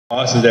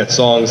As that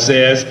song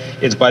says,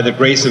 it's by the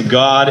grace of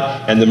God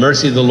and the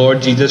mercy of the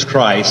Lord Jesus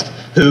Christ,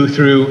 who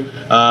through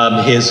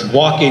his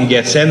walk in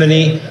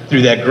Gethsemane,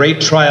 through that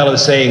great trial of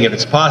saying, if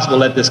it's possible,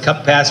 let this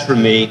cup pass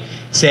from me,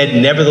 said,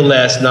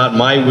 nevertheless, not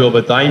my will,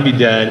 but thine be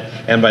done.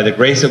 And by the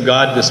grace of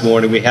God this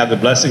morning, we have the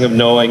blessing of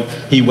knowing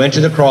he went to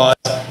the cross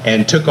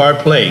and took our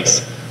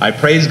place. I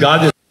praise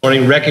God this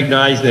morning,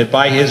 recognize that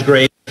by his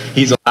grace,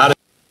 he's allowed us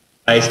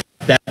to Christ.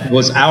 That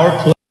was our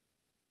place.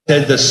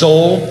 Said the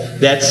soul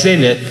that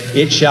sinneth,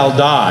 it shall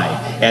die.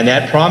 And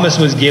that promise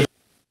was given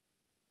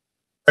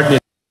that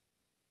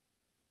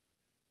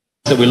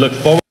we look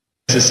forward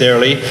to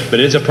necessarily, but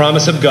it is a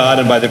promise of God,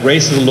 and by the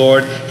grace of the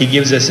Lord, he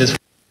gives us his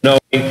knowing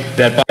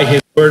that by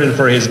his word and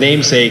for his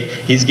name's sake,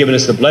 he's given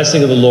us the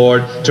blessing of the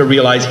Lord to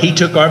realize he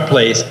took our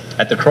place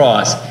at the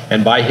cross,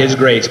 and by his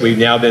grace, we've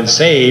now been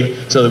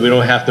saved so that we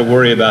don't have to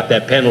worry about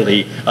that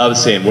penalty of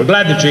sin. We're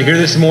glad that you're here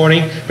this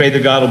morning. Pray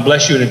that God will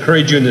bless you and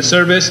encourage you in the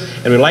service,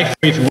 and we'd like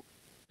for you to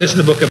listen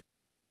to the book of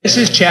this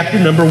is chapter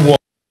number 1.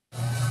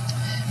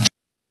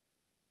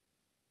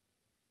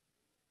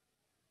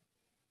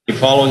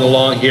 Following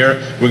along here,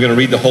 we're going to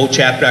read the whole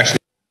chapter actually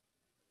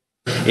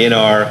in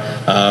our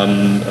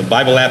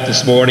Bible app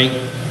this morning.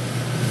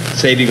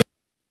 Saving.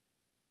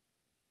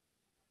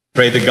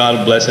 Pray that God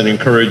will bless and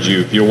encourage you.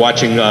 If you're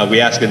watching, we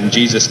ask it in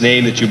Jesus'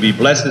 name that you be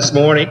blessed this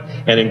morning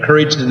and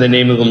encouraged in the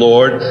name of the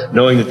Lord,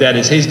 knowing that that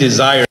is his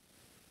desire.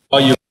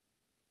 All you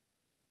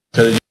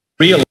to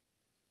realize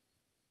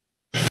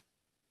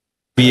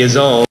be his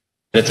own.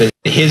 It's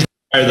his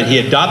desire that he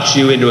adopts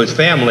you into his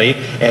family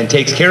and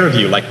takes care of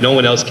you like no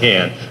one else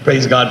can.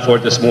 Praise God for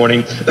it this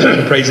morning.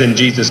 Praise in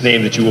Jesus'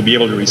 name that you will be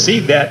able to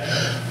receive that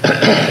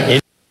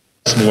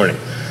this morning.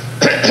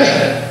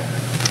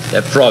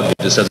 That frog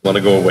just doesn't want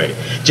to go away.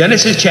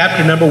 Genesis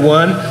chapter number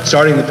 1,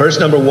 starting the verse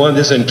number 1.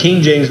 This is in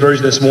King James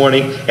Version this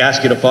morning. I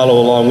ask you to follow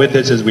along with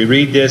us as we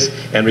read this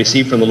and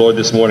receive from the Lord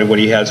this morning what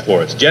he has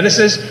for us.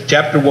 Genesis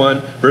chapter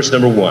 1, verse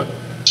number 1.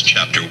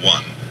 Chapter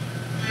 1.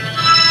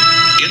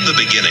 In the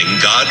beginning,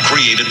 God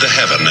created the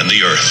heaven and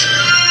the earth.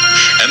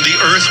 And the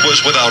earth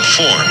was without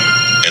form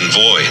and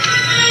void,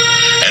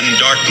 and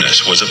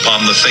darkness was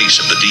upon the face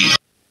of the deep.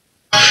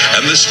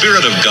 And the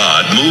Spirit of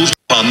God moved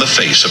upon the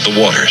face of the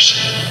waters.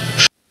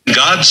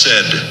 God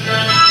said,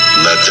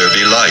 "Let there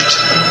be light."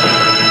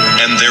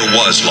 And there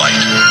was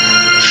light.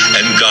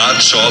 And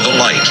God saw the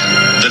light,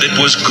 that it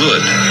was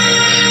good.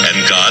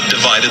 And God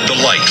divided the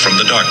light from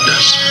the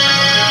darkness.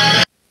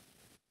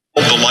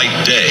 The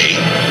light day,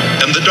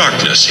 and the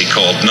darkness he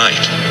called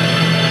night.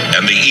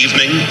 And the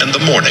evening and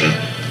the morning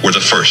were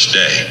the first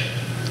day.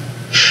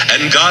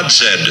 And God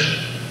said,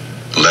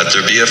 "Let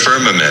there be a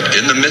firmament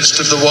in the midst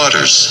of the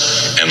waters,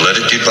 and let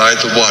it divide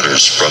the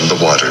waters from the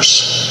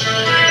waters."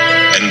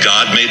 And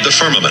God made the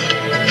firmament,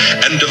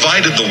 and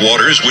divided the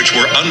waters which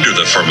were under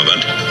the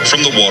firmament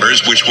from the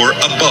waters which were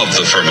above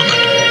the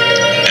firmament.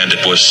 And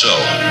it was so.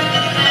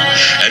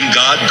 And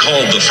God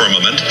called the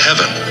firmament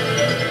heaven.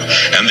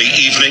 And the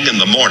evening and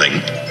the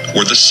morning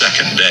were the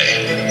second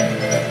day.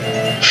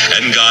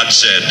 And God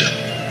said,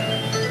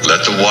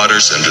 "Let the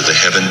waters under the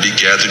heaven be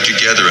gathered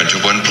together into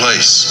one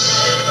place,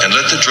 and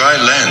let the dry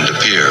land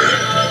appear."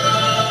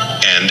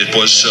 And it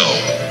was so.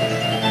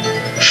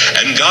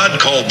 And God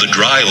called the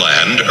dry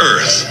land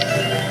earth,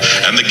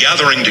 and the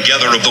gathering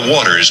together of the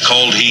waters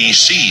called he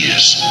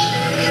seas.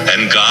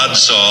 And God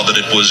saw that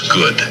it was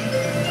good.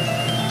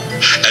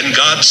 And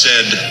God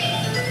said,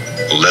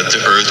 "Let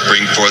the earth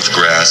bring forth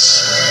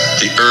grass,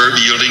 the herb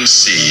yielding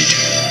seed,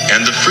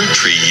 and the fruit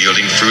tree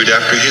yielding fruit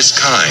after his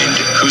kind,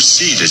 whose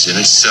seed is in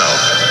itself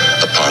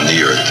upon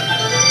the earth."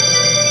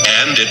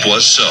 And it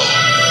was so.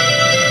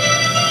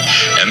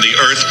 And the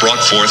earth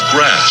brought forth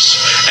grass,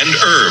 and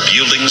herb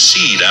yielding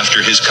seed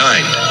after his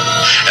kind,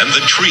 and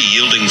the tree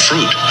yielding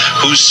fruit,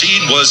 whose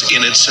seed was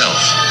in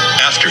itself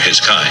after his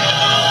kind.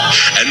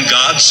 And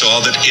God saw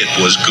that it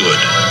was good.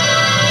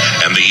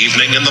 And the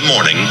evening and the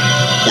morning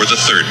were the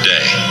third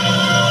day.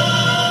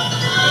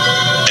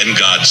 And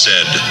God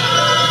said,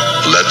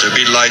 "Let there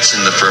be lights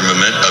in the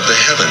firmament of the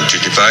heaven to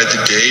divide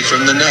the day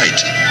from the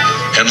night,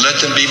 and let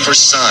them be for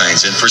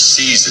signs and for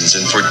seasons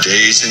and for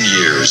days and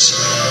years,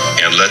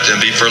 and let them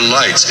be for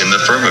lights in the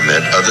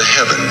firmament of the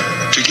heaven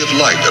to give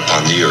light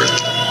upon the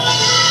earth."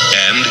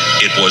 And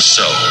it was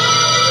so.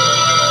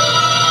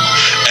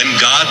 And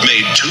God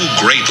made 2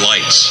 great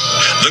lights,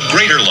 the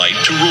greater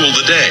light to rule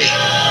the day,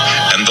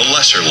 and the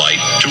lesser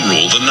light to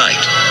rule the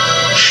night.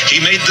 He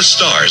made the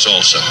stars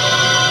also.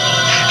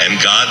 And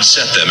God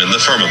set them in the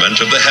firmament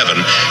of the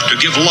heaven to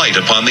give light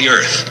upon the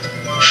earth,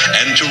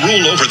 and to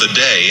rule over the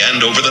day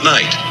and over the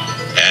night,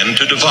 and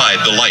to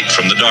divide the light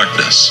from the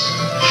darkness.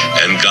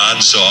 And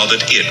God saw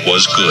that it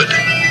was good.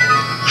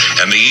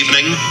 And the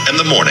evening and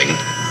the morning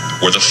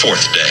were the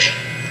fourth day.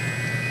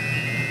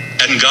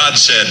 And God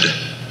said,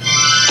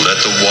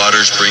 "Let the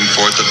waters bring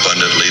forth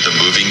abundantly the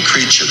moving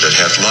creature that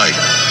hath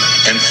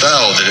life, and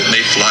fowl that it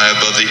may fly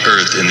above the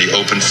earth in the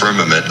open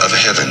firmament of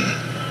heaven."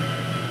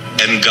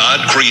 And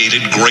God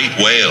created great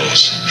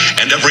whales,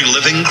 and every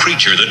living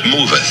creature that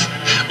moveth,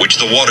 which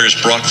the waters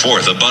brought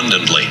forth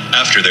abundantly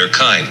after their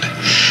kind,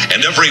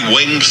 and every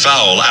winged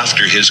fowl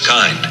after his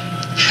kind.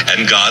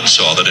 And God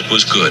saw that it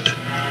was good.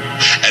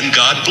 And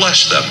God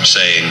blessed them,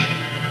 saying,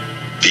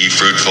 Be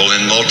fruitful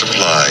and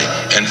multiply,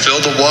 and fill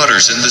the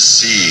waters and the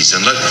seas,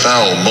 and let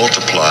fowl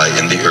multiply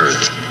in the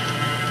earth.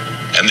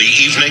 And the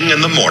evening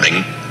and the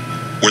morning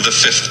were the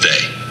fifth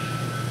day.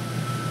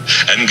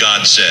 And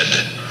God said,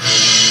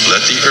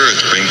 Let the earth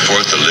bring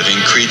forth a living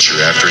creature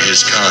after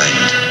his kind,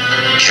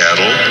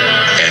 cattle,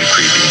 and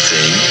creeping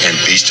thing, and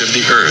beast of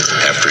the earth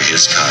after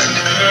his kind.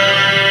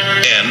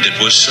 And it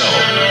was so.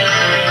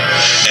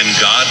 And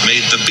God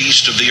made the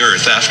beast of the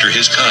earth after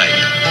his kind,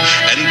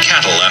 and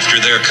cattle after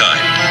their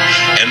kind,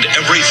 and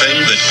everything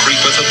that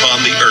creepeth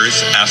upon the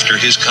earth after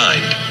his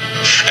kind.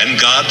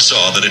 And God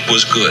saw that it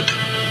was good.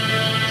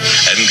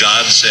 And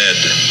God said,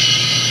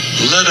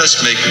 Let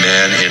us make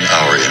man in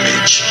our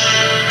image,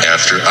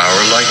 after our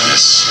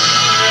likeness,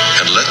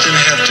 and let them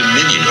have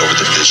dominion over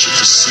the fish of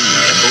the sea,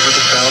 and over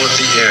the fowl of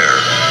the air,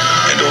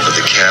 and over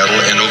the cattle,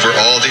 and over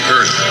all the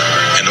earth,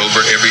 and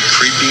over every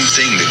creeping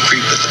thing that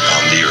creepeth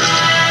upon the earth.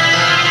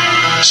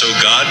 So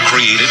God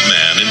created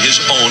man in his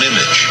own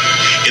image.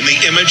 In the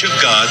image of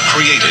God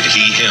created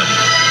he him.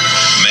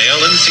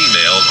 Male and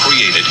female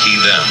created he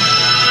them.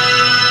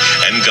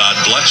 And God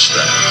blessed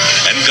them.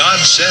 And God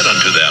said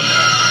unto them,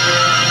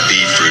 Be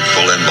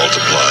fruitful and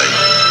multiply,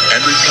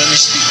 and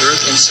replenish the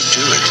earth and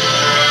subdue it,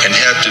 and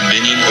have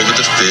dominion over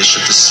the fish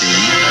of the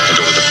sea, and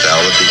over the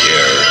fowl of the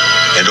air,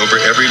 and over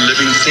every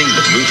living thing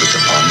that moveth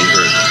upon the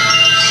earth.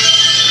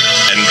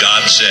 And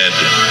God said,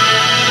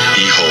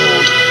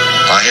 Behold,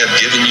 I have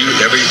given you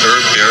every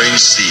herb-bearing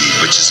seed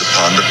which is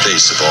upon the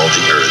face of all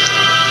the earth,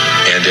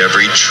 and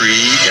every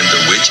tree in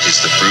the which is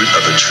the fruit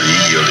of a tree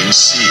yielding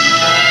seed.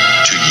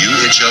 To you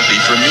it shall be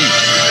for meat,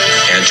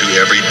 and to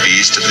every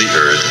beast of the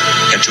earth,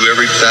 and to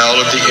every fowl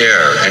of the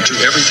air, and to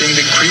everything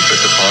that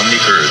creepeth upon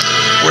the earth,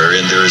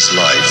 wherein there is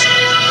life,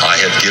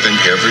 I have given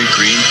every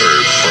green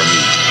herb for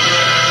meat.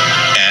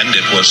 And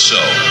it was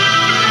so.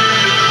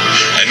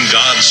 And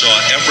God saw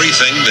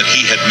everything that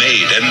he had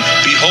made, and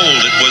behold,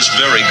 it was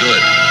very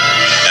good.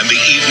 And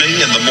the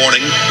evening and the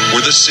morning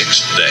were the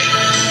sixth day.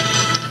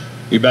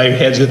 You bow your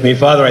heads with me.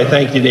 Father, I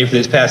thank you today for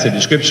this passage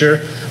of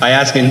Scripture. I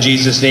ask in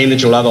Jesus' name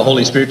that you'll allow the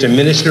Holy Spirit to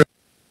minister,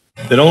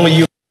 that only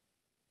you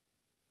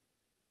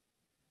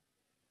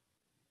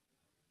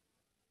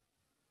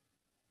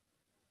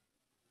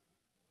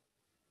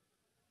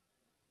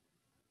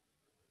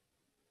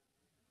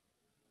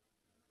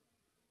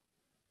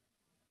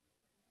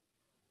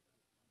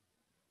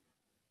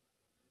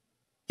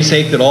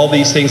sake that all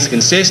these things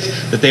consist,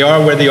 that they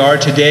are where they are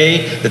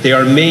today, that they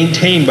are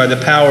maintained by the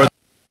power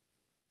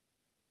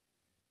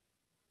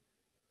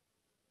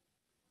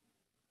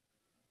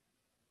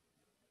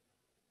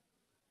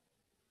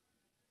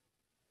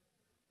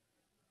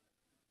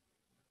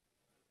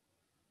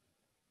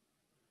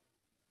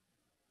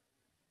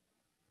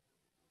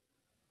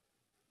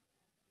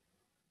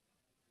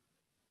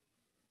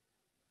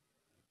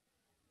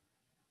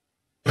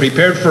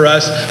prepared for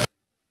us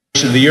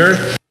of the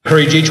earth.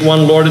 Encourage each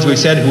one, Lord, as we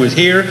said, who is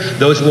here,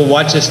 those who will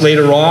watch this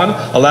later on.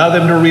 Allow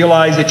them to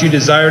realize that you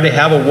desire to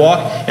have a walk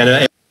and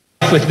a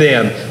life with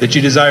them, that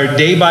you desire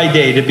day by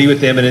day to be with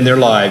them and in their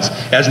lives.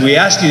 As we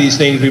ask you these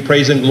things, we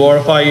praise and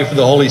glorify you for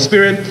the Holy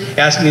Spirit,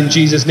 asking in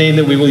Jesus' name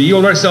that we will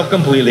yield ourselves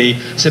completely,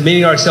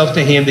 submitting ourselves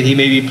to him, that he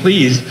may be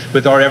pleased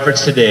with our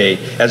efforts today.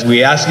 As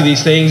we ask you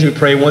these things, we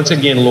pray once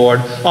again,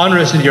 Lord, honor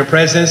us with your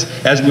presence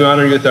as we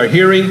honor you with our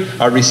hearing,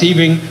 our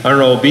receiving, and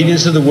our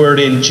obedience to the word.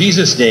 In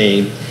Jesus'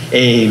 name,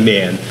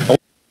 amen.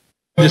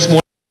 This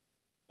morning,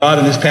 God,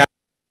 in this passage,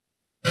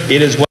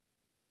 it is what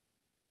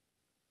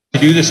to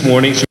do this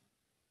morning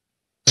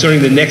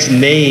concerning the next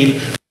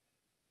name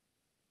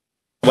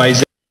of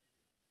Isaiah,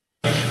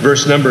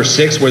 verse number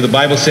 6, where the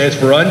Bible says,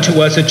 For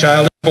unto us a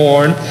child is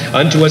born,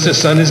 unto us a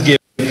son is given,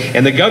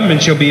 and the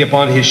government shall be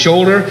upon his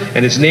shoulder,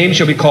 and his name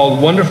shall be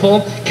called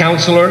Wonderful,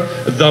 Counselor,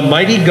 the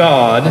Mighty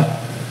God,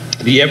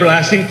 the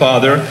Everlasting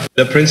Father,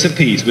 the Prince of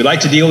Peace. We'd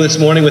like to deal this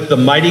morning with the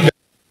Mighty God.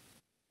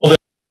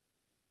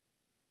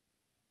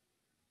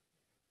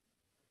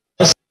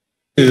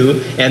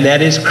 And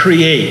that is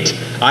create.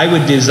 I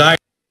would desire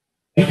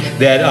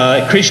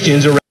that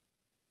Christians around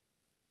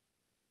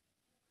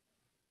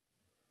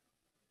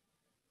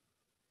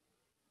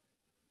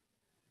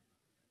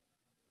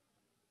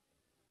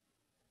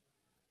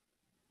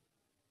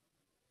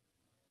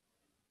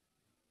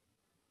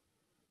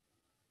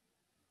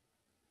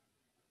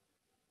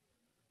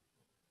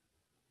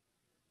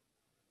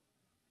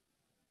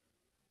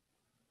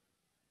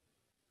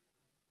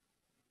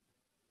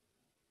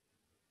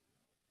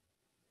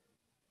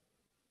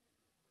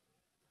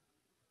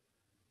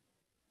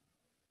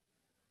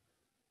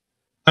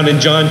in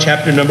John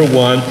chapter number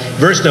 1,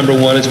 verse number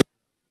 1 is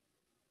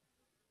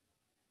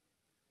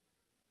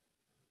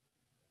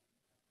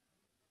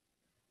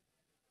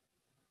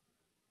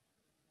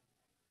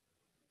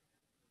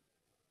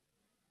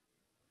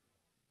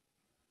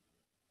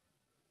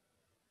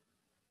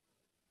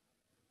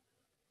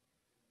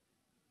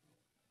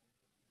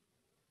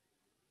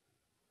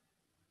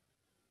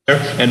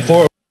and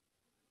for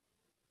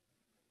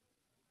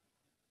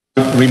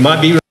we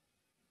might be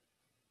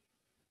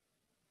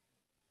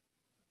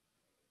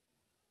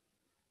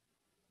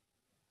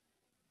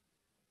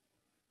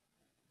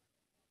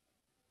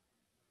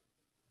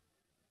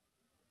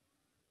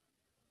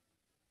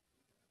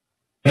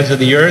of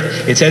the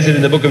earth. It says it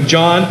in the book of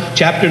John,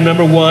 chapter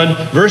number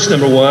 1, verse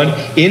number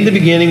 1. In the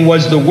beginning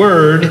was the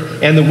Word,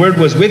 and the Word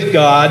was with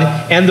God,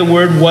 and the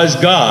Word was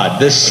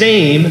God. The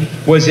same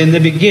was in the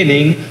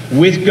beginning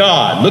with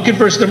God. Look at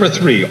verse number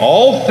 3.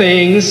 All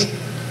things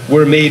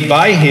were made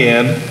by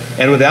him,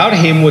 and without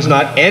him was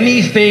not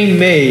anything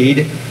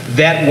made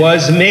that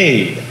was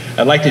made.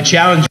 I'd like to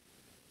challenge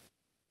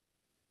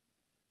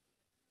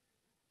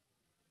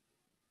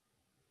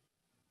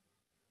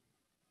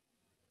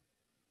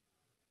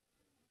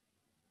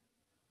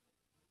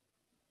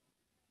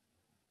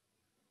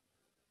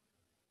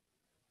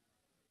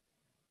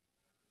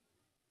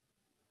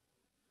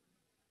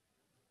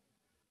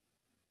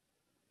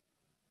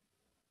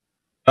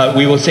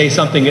we will say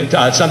something to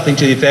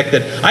the effect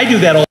that I do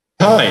that all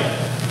the time.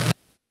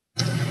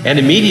 And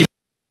immediately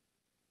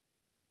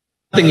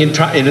something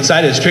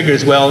inside us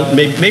triggers, well,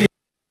 maybe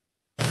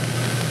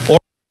or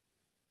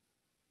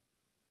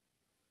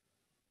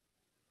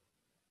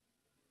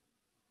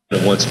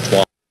once or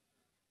twice.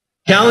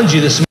 Challenge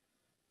you this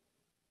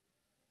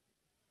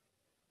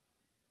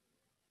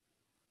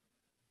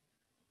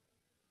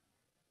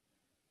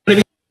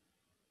morning.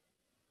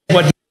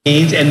 What he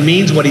means and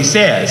means what he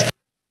says.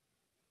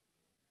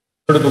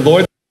 Of the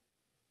Lord,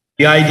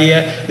 the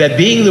idea that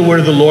being the word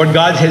of the Lord,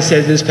 God has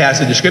said in this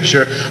passage of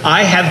Scripture,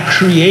 I have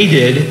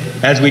created,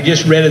 as we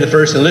just read in the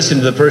first and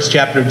listened to the first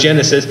chapter of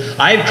Genesis,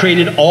 I have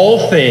created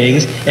all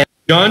things, and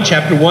John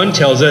chapter 1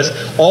 tells us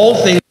all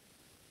things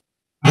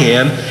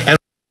him, and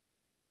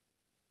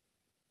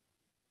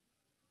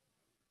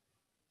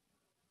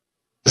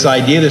this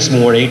idea this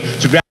morning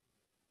to grab.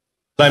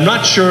 I'm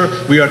not sure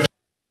we are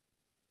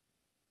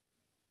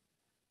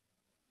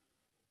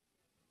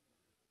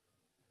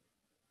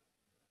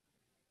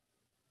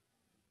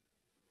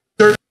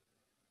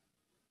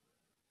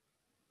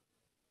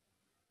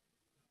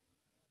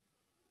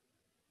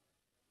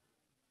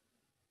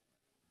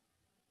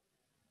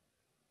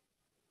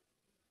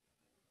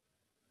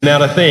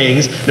amount of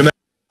things, no matter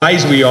how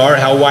wise we are,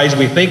 how wise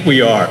we think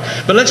we are.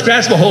 But let's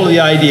grasp a hold of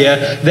the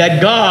idea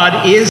that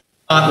God is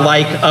not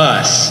like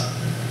us.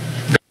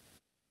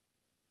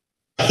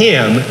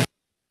 Him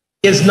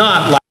is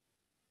not like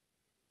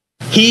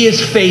us. He is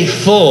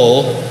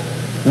faithful.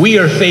 We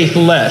are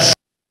faithless.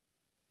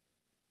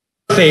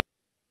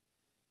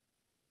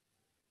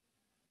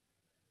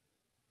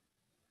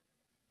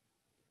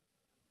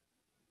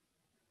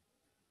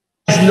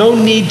 There's no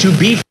need to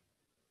be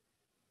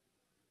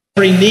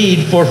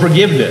need for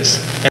forgiveness.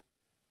 And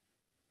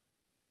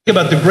think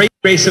about the great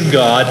grace of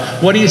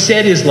God. What he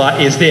said is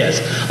this: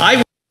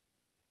 I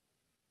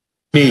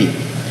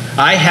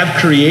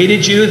have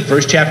created you, the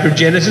first chapter of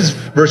Genesis,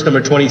 verse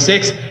number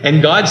 26,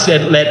 and God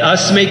said, let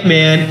us make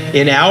man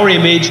in our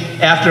image,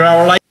 after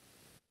our likeness.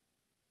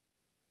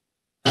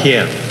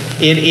 Him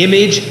in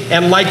image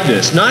and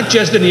likeness, not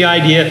just in the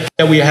idea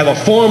that we have a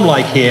form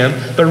like him,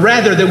 but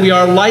rather that we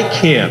are like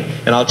him.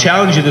 And I'll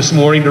challenge you this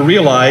morning to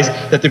realize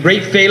that the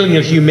great failing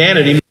of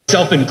humanity,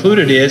 myself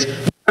included, is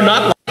we are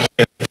not like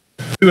him.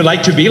 We would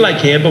like to be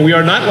like him, but we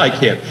are not like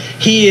him.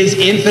 He is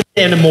infinite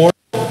and immortal.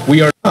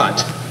 We are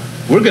not.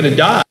 We're going to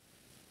die.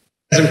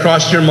 Hasn't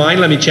crossed your mind?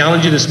 Let me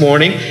challenge you this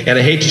morning, and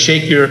I hate to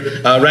shake your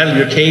rattle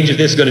your cage if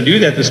this is going to do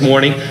that this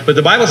morning, but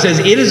the Bible says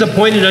it is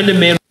appointed unto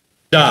men to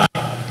die,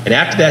 and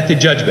after that the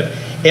judgment.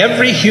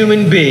 Every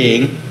human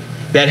being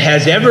that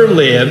has ever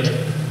lived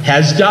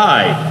has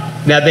died.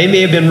 Now, they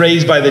may have been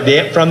raised from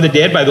the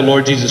dead by the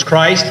Lord Jesus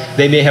Christ.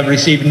 They may have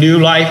received new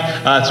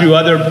life through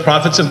other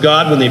prophets of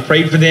God when they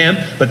prayed for them,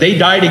 but they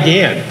died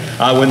again.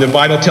 When the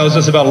Bible tells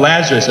us about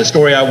Lazarus, a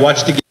story I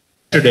watched again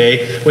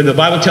yesterday, when the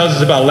Bible tells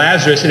us about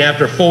Lazarus, and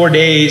after 4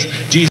 days,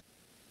 Jesus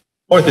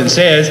forth and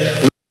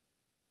says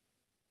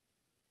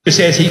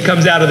he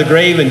comes out of the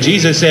grave, and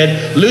Jesus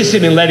said, loose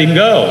him and let him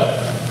go.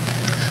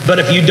 But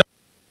if you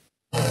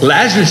don't,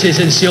 Lazarus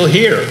isn't still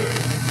here.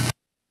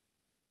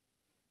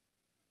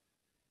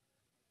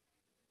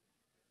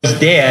 He's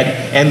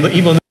dead, and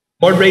even though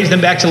the Lord raised them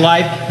back to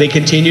life, they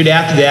continued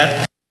after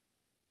that,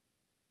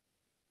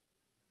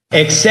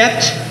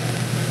 except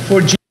for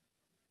Jesus.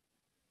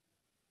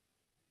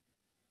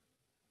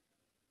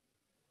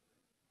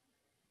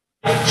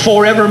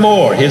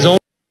 Forevermore, his own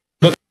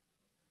book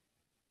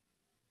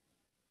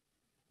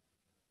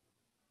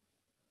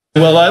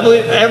will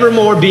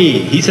evermore be.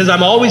 He says,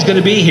 I'm always going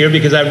to be here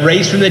because I'm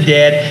raised from the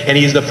dead, and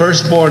he's the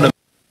firstborn of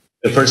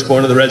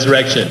the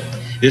resurrection.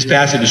 This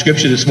passage of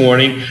Scripture this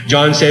morning,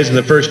 John says in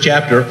the first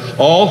chapter,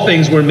 all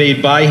things were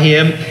made by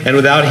him, and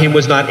without him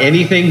was not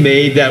anything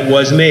made that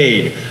was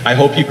made. I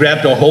hope you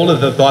grabbed a hold of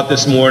the thought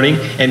this morning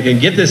and can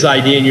get this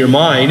idea in your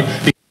mind,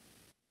 because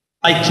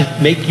I like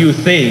to make you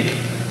think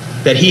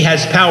that he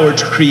has power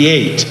to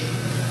create.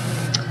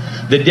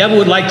 The devil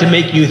would like to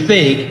make you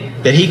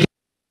think that he can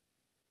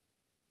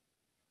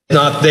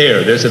not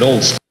there. There's an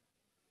old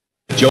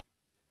joke.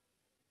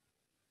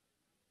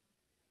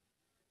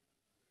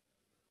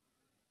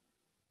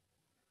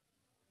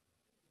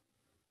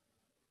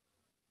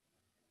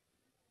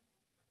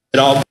 It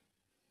all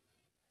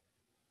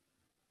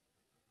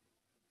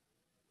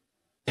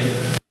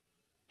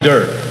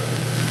dirt.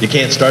 You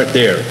can't start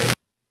there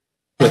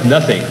with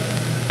nothing.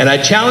 And I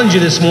challenge you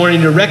this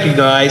morning to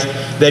recognize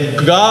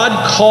that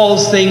God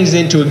calls things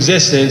into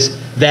existence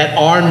that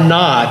are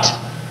not,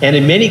 and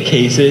in many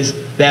cases,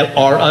 that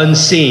are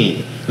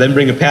unseen. Let me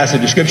bring a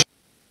passage of Scripture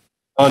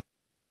on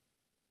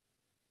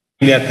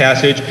that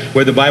passage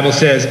where the Bible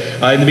says,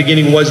 in the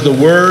beginning was the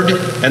Word,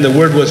 and the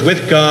Word was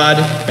with God,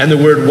 and the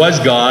Word was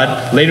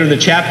God. Later in the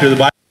chapter, the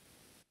Bible,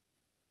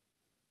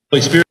 the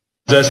Holy Spirit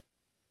tells us,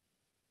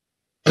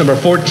 number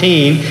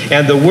 14,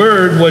 and the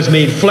Word was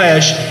made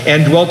flesh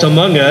and dwelt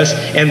among us,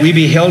 and we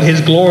beheld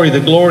his glory, the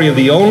glory of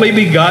the only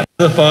begotten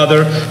of the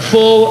Father,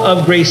 full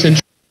of grace and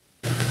truth.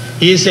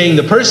 He is saying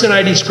the person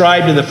I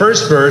described in the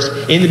first verse,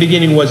 in the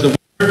beginning was the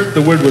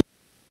Word was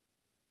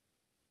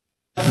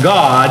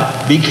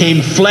God,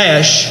 became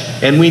flesh,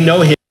 and we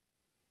know him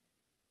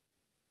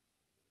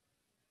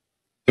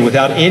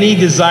without any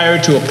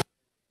desire to oppose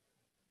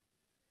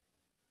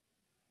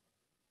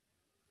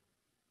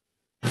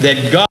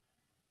that God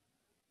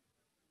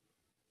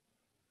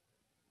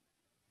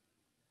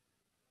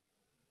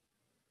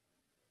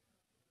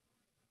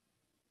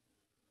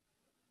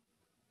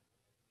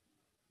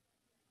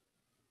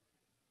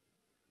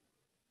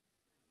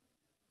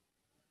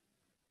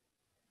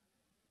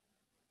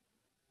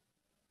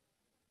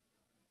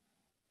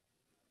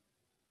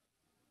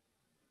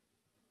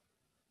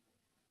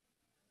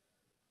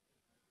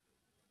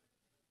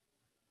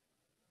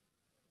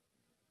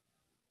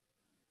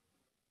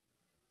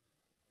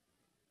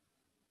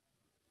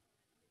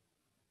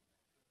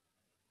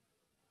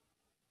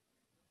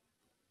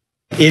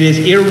it is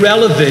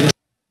irrelevant.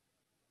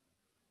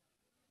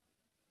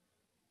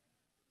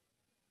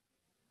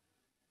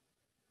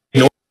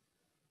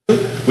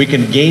 We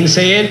can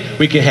gainsay it,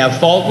 we can have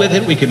fault with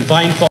it, we can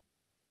find fault,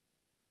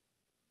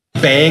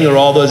 bang, or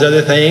all those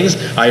other things.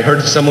 I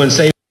heard someone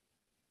say,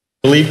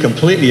 believe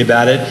completely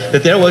about it,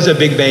 that there was a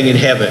big bang in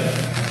heaven.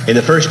 In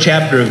the first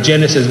chapter of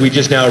Genesis we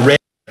just now read,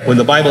 when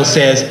the Bible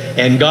says,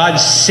 and God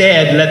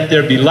said, let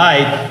there be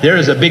light, there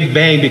is a big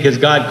bang because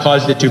God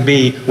caused it to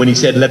be when he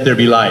said, let there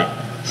be light.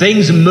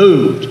 Things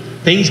moved.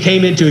 Things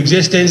came into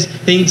existence.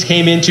 Things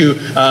came into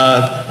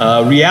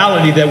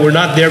reality that were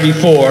not there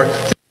before.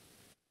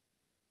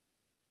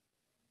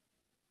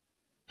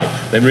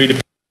 Let me read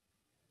it.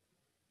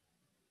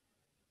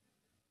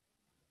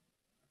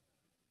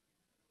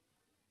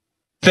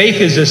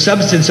 Faith is the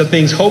substance of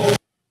things hoped for.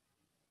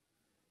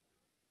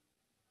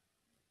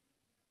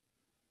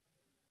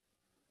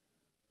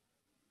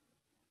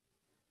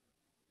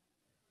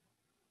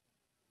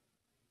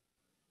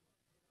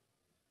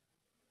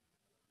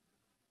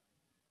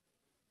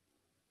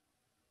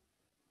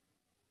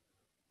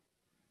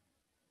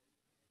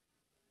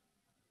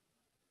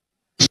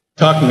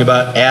 Talking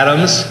about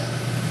atoms,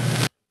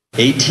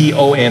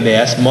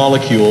 atoms,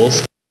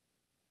 molecules.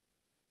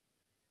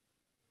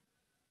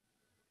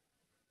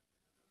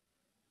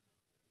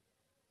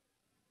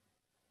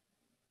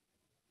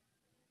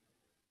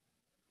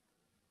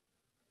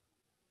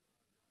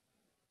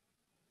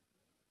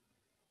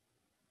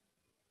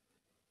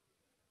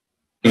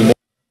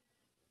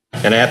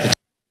 And I have to tell you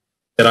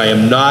that I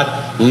am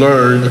not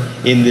learned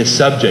in this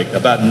subject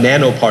about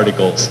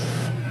nanoparticles.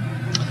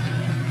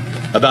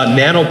 About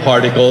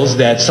nanoparticles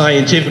that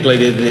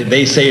scientifically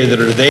they say that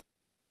are there,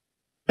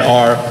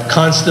 are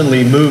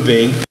constantly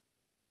moving.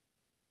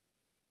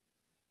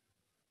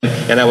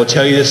 And I will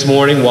tell you this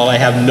morning, while I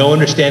have no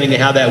understanding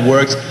of how that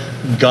works,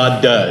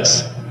 God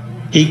does.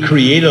 He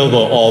created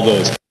all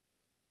those.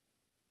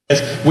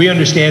 We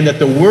understand that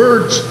the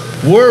worlds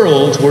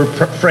were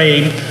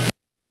framed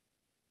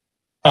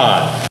by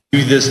God.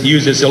 Used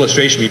this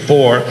illustration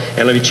before,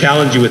 and let me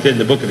challenge you with it in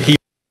the book of Hebrews.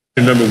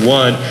 Number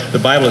 1, the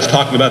Bible is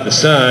talking about the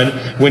Son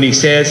when he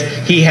says,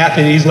 he hath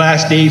in these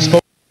last days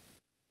spoken,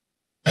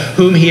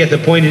 whom he hath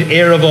appointed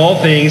heir of all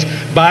things,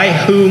 by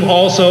whom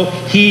also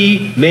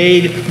he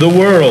made the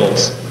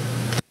worlds.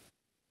 The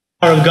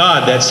power of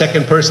God, that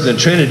second person of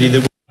the Trinity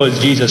that was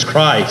Jesus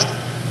Christ,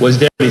 was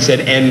there. He said,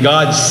 and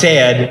God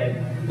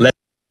said, let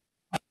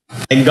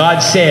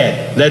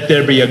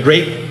there be a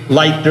great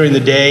light during the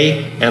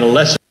day and a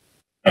lesser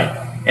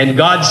night. And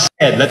God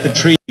said, let the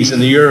trees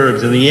and the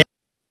herbs and the animals.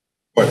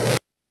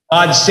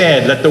 God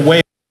said, let the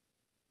waves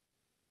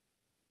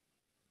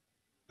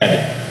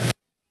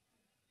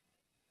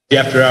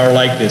after our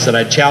likeness. And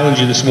I challenge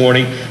you this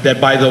morning that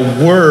by the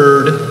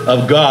word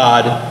of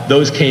God,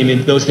 those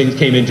things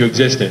came into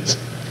existence.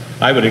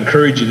 I would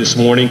encourage you this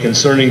morning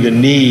concerning the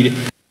need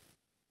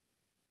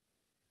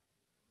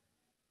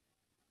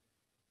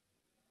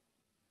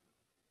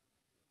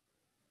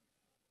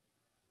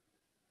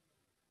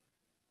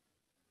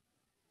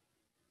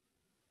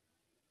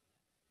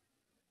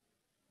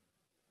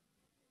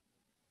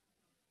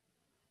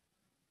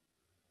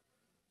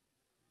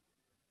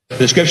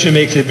the scripture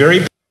makes it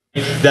very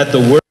that the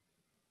word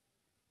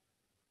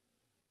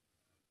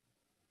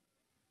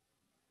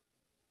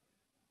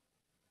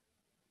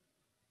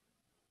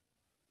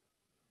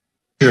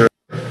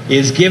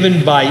is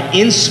given by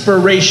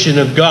inspiration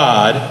of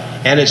God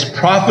and is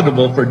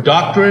profitable for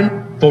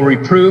doctrine, for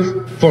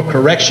reproof, for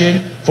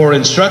correction, for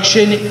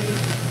instruction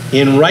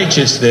in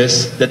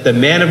righteousness, that the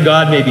man of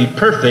God may be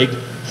perfect,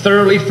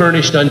 thoroughly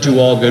furnished unto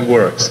all good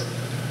works.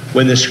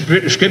 When the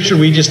scripture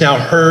we just now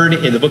heard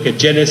in the book of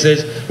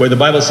Genesis, where the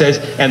Bible says,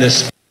 and the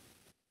Spirit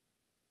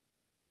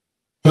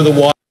over the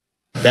water,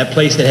 that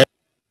place that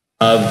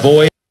has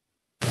void,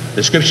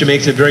 the scripture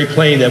makes it very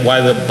plain that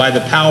by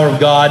the power of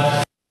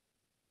God,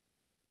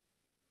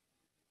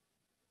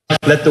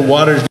 let the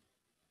waters,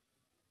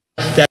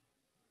 that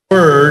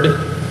word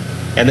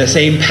and the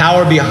same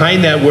power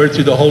behind that word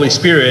through the Holy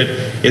Spirit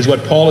is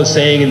what Paul is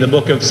saying in the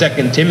book of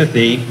 2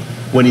 Timothy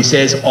when he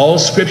says all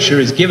scripture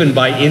is given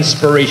by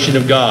inspiration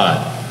of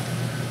God.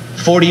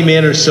 40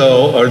 men or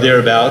so, or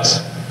thereabouts,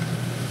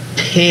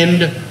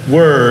 penned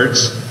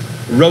words,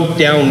 wrote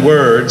down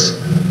words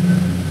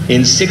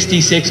in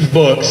 66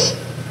 books,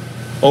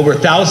 over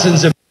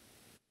thousands of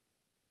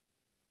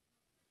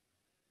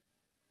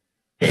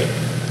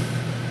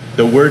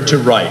the word to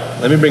write.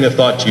 Let me bring a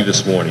thought to you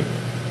this morning.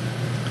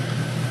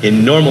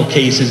 In normal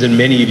cases, and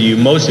many of you,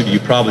 most of you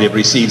probably have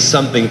received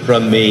something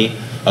from me,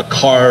 a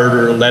card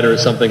or a letter or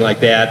something like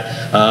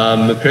that,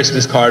 a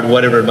Christmas card,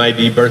 whatever it might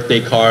be,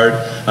 birthday card.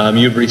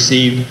 You've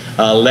received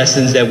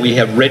lessons that we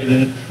have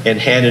written and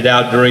handed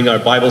out during our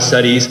Bible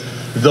studies.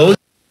 Those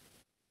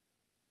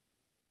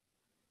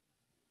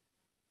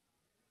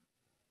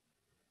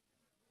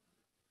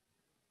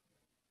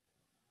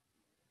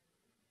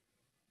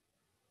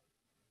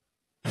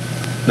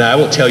Now, I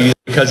will tell you,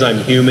 because I'm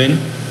human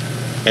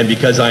and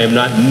because I am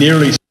not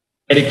nearly so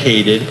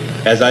dedicated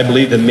as I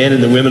believe the men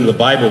and the women of the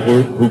Bible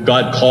who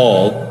God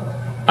called,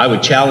 I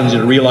would challenge you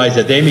to realize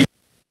that they may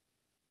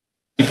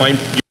find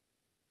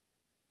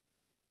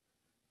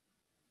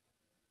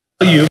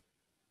value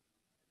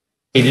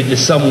to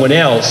someone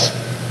else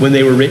when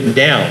they were written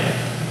down.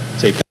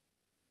 Say, I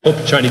hope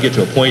you're trying to get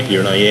to a point here,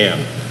 and I am.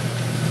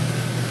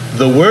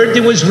 The word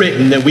that was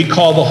written that we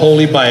call the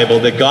Holy Bible,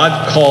 that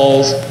God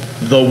calls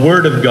the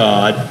Word of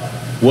God,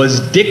 was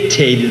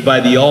dictated by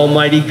the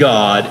Almighty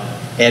God,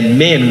 and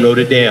men wrote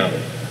it down.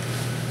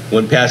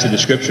 One passage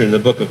of Scripture in the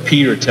book of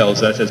Peter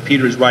tells us, as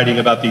Peter is writing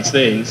about these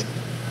things,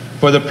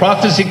 for the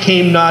prophecy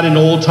came not in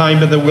old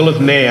time by the will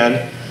of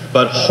man,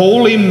 but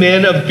holy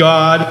men of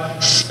God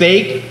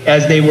spake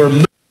as they were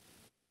moved.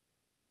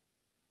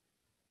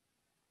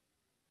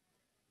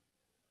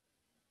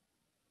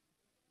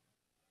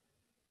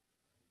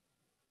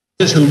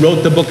 Who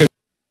wrote the book of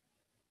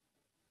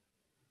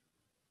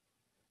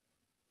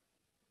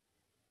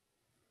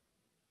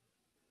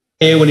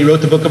when he wrote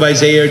the book of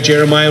Isaiah,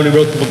 Jeremiah when he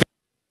wrote the book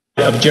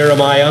of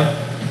Jeremiah,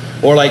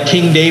 or like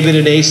King David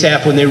and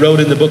Asaph when they wrote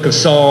in the book of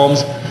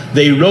Psalms,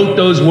 they wrote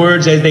those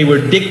words as they were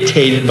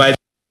dictated by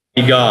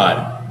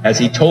God, as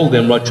he told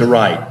them what to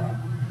write.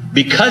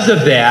 Because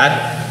of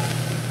that,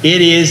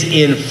 it is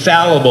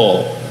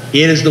infallible.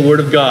 It is the Word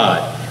of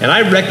God. And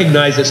I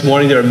recognize this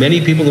morning there are many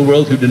people in the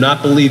world who do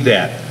not believe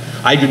that.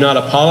 I do not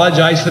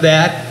apologize for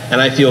that, and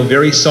I feel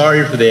very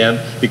sorry for them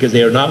because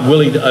they are not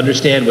willing to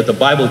understand what the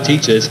Bible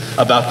teaches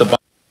about the Bible.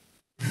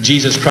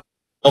 Jesus Christ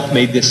himself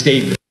made this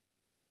statement.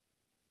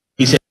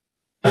 He said,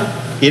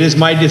 it is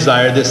my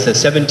desire, this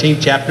is the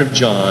 17th chapter of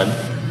John,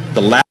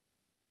 the last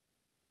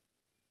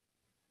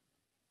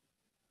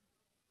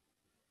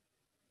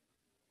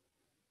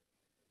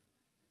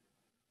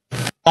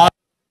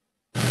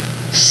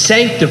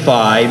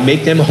sanctify,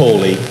 make them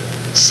holy,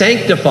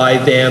 sanctify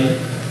them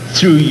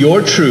through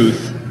your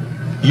truth.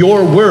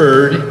 Your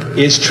word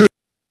is true.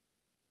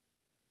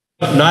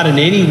 Not in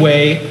any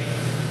way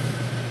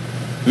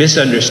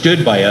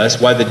misunderstood by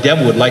us, why the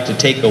devil would like to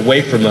take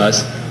away from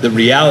us the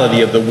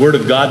reality of the Word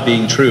of God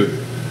being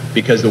truth.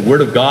 Because the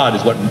Word of God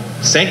is what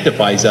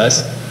sanctifies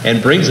us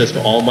and brings us to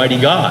Almighty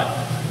God.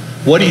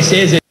 What he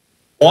says is,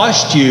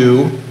 washed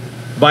you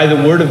by the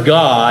Word of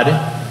God.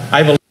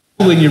 I've allowed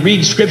you, when you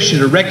read Scripture,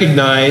 to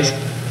recognize,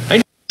 I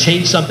need to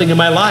change something in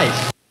my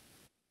life.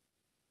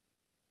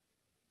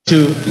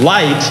 To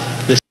light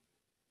the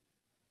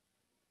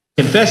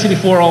confess it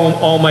before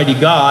Almighty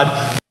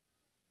God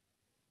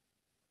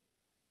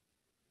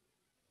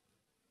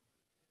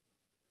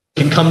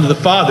can come to the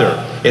Father.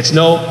 It's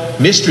no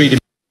mystery to me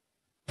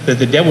that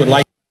the devil would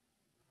like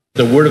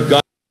the Word of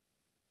God,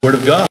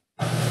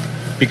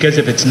 because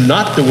if it's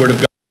not the Word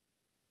of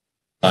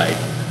God,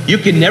 you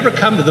can never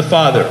come to the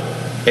Father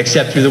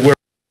except through the Word.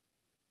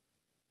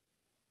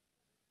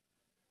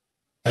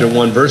 Chapter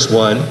 1, verse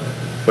 1,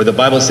 where the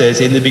Bible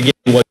says, in the beginning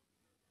was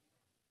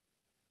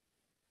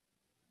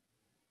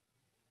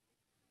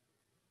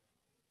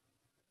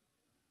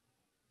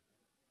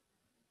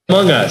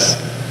among us.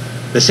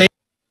 The same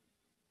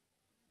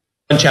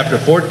in chapter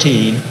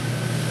 14,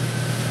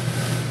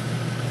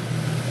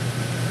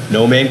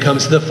 no man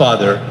comes to the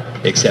Father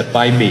except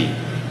by me.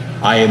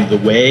 I am the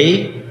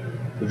way,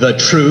 the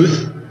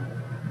truth,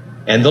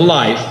 and the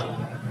life.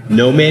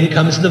 No man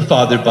comes to the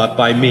Father but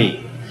by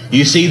me.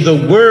 You see,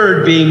 the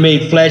Word being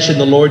made flesh in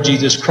the Lord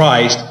Jesus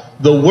Christ,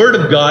 the Word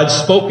of God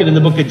spoken in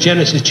the book of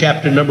Genesis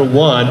chapter number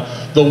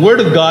 1, the Word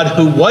of God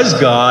who was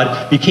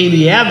God became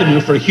the avenue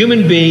for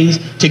human beings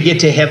to get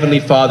to Heavenly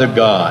Father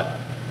God.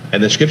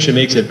 And the Scripture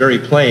makes it very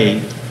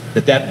plain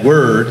that that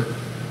Word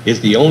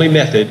is the only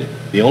method,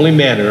 the only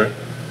manner,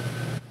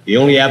 the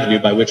only avenue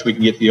by which we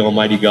can get to the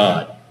Almighty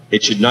God.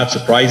 It should not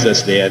surprise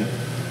us then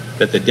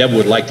that the devil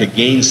would like to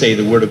gainsay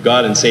the Word of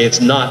God and say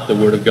it's not the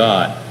Word of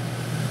God.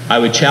 I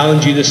would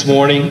challenge you this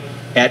morning,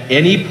 at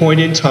any point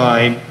in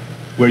time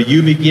where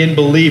you begin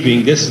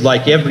believing this is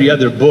like every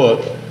other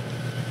book,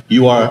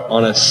 you are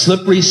on a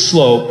slippery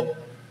slope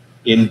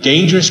in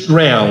dangerous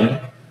ground,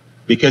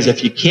 because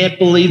if you can't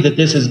believe that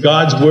this is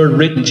God's Word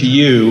written to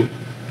you,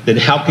 then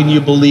how can you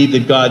believe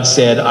that God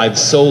said, I've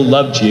so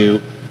loved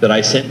you that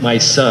I sent my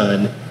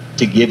Son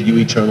to give you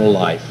eternal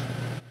life?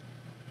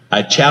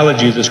 I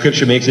challenge you, the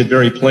Scripture makes it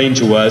very plain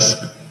to us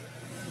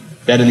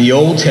that in the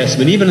Old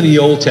Testament, even in the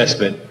Old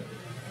Testament,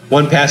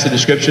 one passage of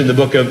Scripture in the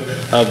book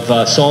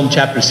of Psalm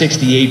chapter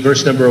 68,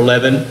 verse number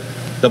 11,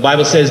 the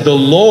Bible says, the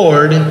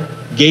Lord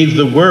gave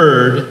the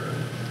word,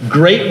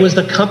 great was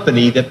the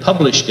company that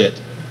published it.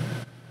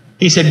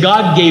 He said,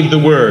 God gave the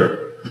word.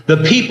 The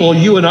people,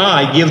 you and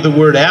I, give the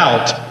word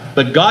out,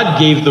 but God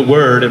gave the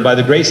word, and by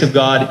the grace of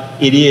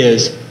God, it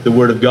is the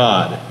Word of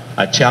God.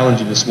 I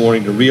challenge you this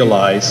morning to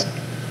realize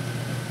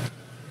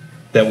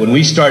that when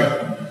we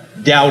start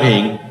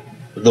doubting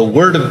the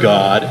Word of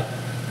God,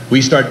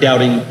 we start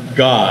doubting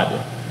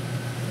God.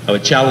 I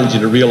would challenge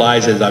you to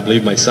realize, as I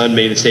believe my son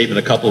made a statement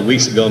a couple of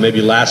weeks ago,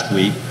 maybe last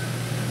week,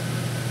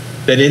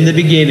 that in the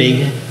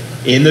beginning,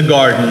 in the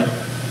garden,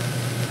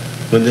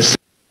 when the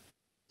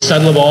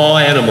son of all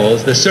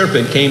animals, the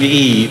serpent, came to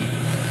Eve,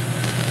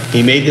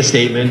 he made the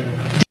statement,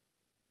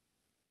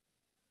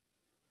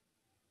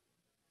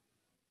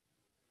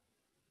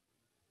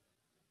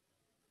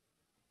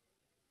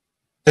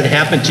 "It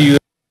happened to you."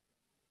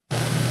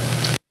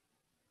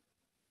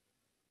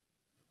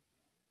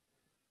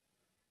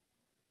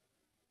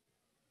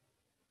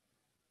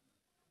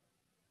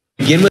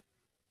 Begin with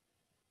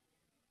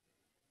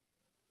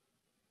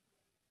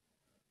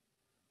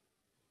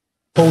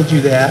told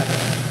you that.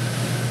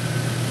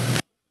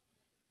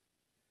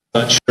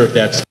 I'm not sure if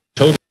that's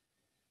totally.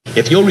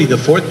 If you'll read the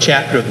 4th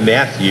chapter of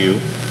Matthew,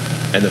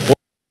 and the 4th,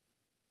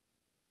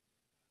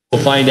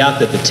 you'll find out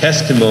that the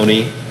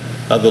testimony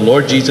of the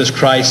Lord Jesus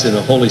Christ and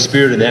the Holy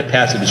Spirit in that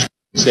passage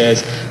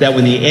says that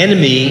when the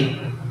enemy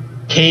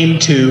came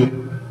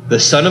to the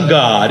Son of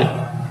God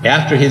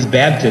after his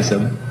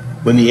baptism,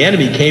 when the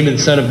enemy came to the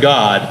Son of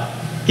God,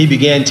 he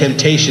began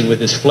temptation with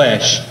his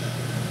flesh.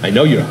 I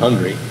know you're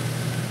hungry.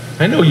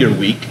 I know you're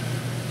weak.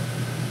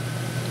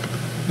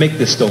 Make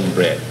this stone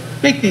bread.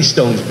 Make these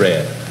stones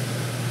bread.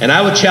 And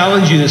I would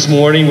challenge you this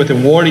morning with a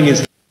warning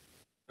is,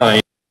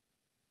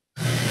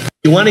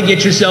 you want to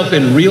get yourself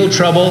in real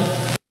trouble,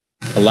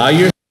 allow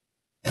yourself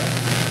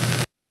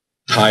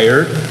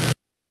tired,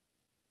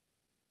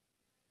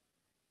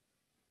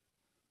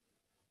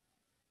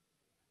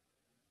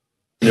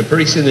 and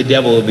pretty soon the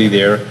devil will be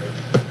there,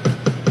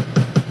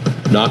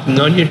 knocking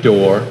on your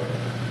door,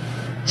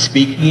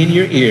 speaking in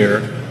your ear,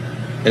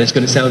 and it's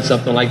going to sound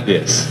something like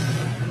this.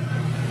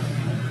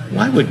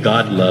 Why would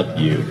God love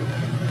you?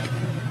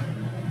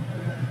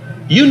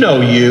 You know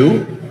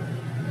you.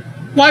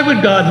 Why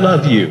would God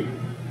love you?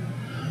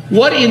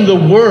 What in the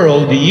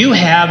world do you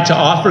have to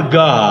offer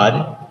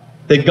God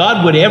that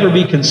God would ever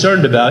be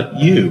concerned about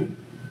you?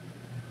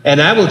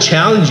 And I will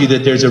challenge you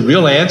that there's a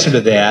real answer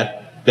to that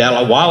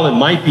while it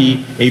might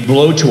be a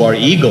blow to our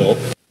ego,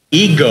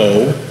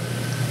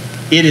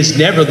 it is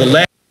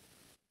nevertheless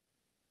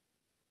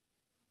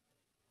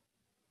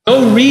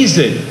no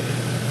reason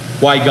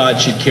why God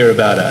should care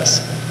about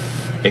us,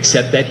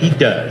 except that He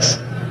does.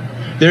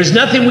 There's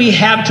nothing we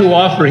have to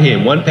offer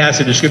Him. One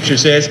passage of Scripture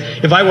says,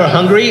 if I were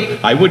hungry,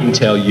 I wouldn't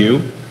tell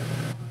you.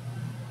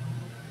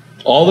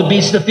 All the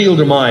beasts of the field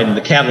are mine, and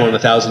the cattle on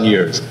 1,000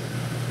 years.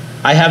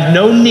 I have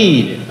no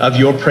need of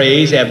your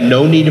praise. I have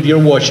no need of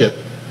your worship.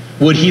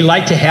 Would He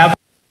like to have?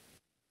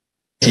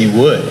 He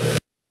would.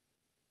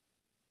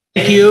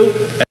 Thank you.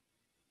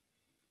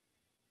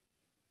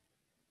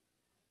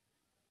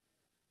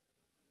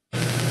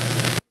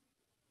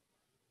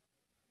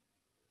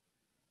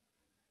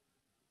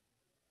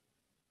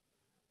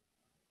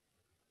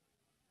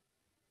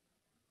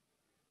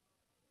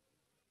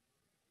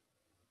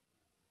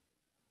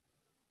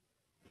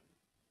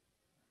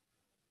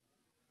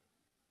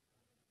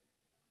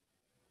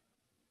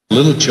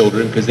 Little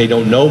children, because they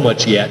don't know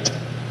much yet.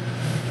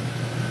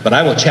 But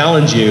I will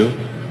challenge you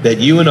that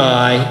you and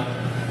I,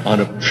 on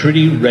a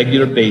pretty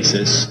regular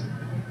basis,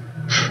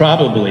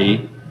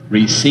 probably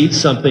receive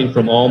something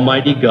from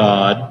Almighty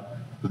God,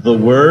 the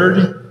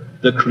Word,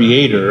 the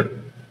Creator,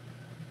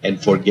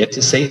 and forget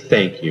to say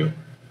thank you.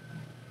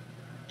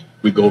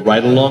 We go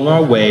right along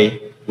our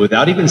way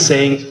without even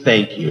saying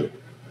thank you.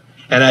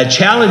 And I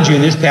challenge you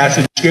in this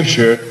passage of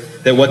Scripture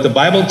that what the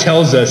Bible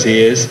tells us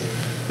is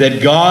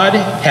that God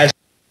has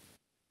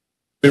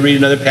Let me read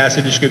another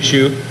passage of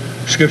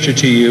scripture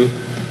to you.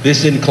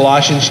 This is in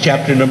Colossians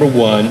chapter number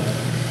 1.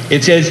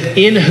 It says,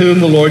 in whom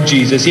the Lord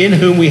Jesus, in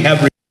whom we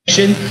have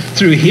redemption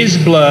through his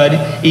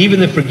blood, even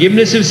the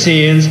forgiveness of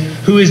sins,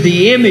 who is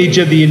the image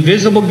of the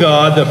invisible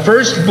God, the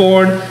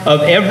firstborn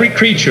of every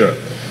creature.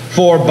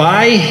 For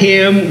by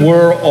him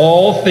were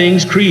all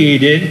things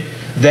created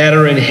that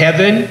are in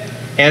heaven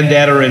and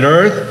that are in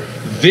earth,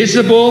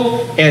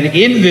 visible and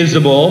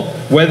invisible,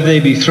 whether they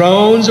be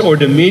thrones or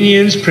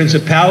dominions,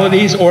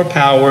 principalities or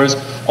powers.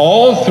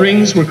 All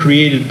things were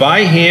created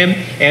by him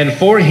and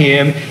for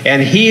him,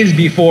 and he is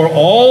before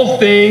all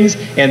things,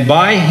 and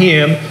by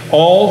him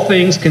all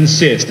things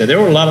consist. Now, there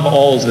were a lot of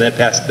alls in that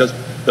passage,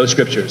 those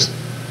scriptures.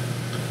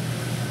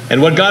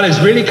 And what God is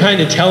really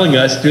kind of telling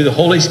us through the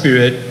Holy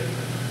Spirit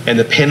and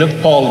the pen of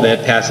Paul in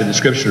that passage of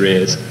scripture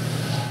is,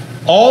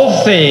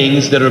 all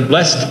things that are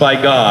blessed by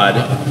God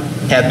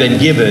have been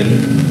given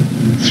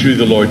through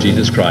the Lord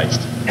Jesus Christ.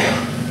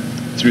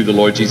 Through the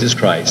Lord Jesus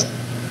Christ.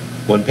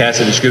 One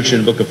passage of scripture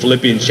in the book of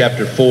Philippians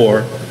chapter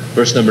 4,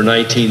 verse number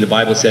 19, the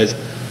Bible says,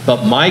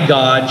 but my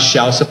God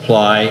shall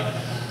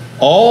supply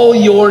all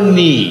your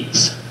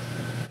needs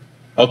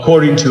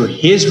according to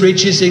his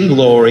riches in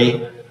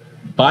glory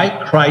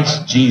by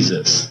Christ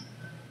Jesus.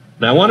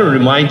 Now I want to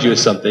remind you of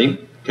something,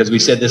 because we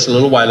said this a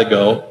little while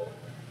ago.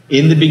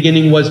 In the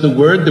beginning was the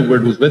Word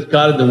was with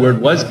God, and the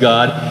Word was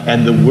God,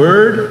 and the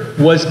Word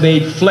was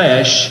made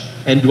flesh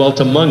and dwelt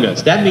among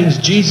us. That means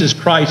Jesus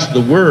Christ,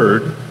 the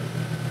Word,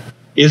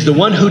 is the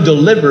one who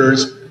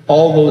delivers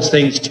all those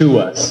things to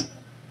us.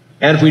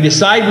 And if we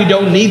decide we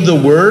don't need the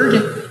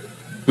Word,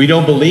 we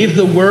don't believe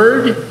the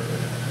Word,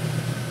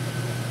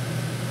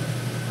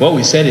 what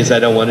we said is, I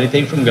don't want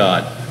anything from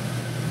God.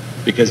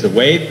 Because the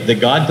way that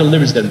God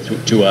delivers them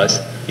to us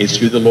is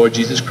through the Lord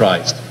Jesus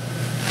Christ.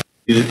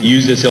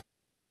 Use this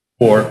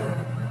for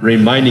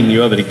reminding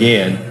you of it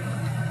again.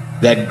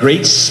 That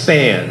great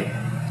span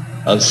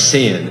of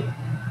sin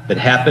that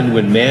happened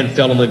when man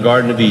fell in the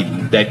Garden of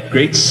Eden, that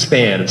great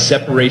span of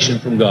separation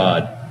from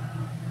God,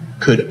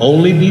 could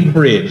only be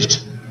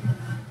bridged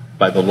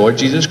by the Lord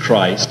Jesus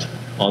Christ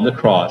on the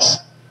cross,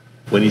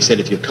 when he said,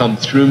 if you come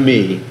through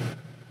me,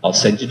 I'll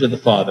send you to the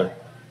Father.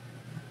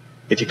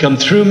 If you come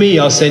through me,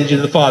 I'll send you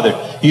to the Father.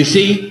 You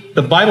see,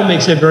 the Bible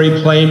makes it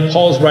very plain.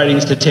 Paul's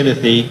writings to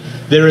Timothy,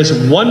 there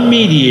is one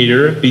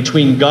mediator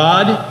between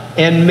God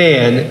and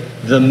man,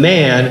 the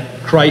man,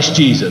 Christ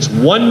Jesus.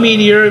 One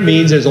mediator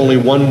means there's only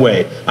one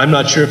way. I'm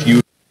not sure if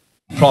you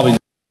probably know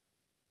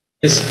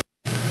this.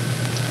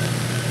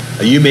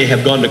 You may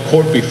have gone to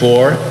court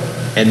before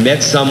and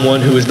met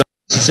someone who is not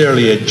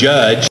necessarily a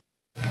judge,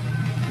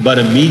 but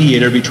a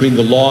mediator between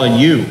the law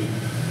and you.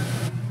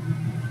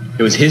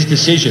 It was his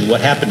decision what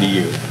happened to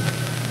you.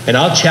 And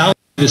I'll challenge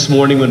you this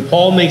morning, when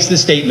Paul makes the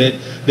statement,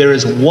 there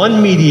is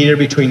one mediator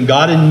between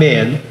God and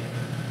man,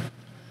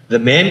 the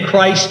man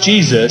Christ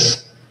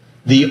Jesus,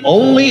 the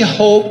only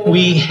hope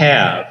we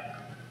have,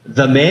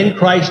 the man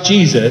Christ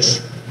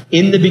Jesus,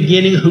 in the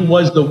beginning, who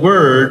was the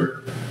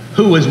Word,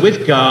 who was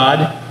with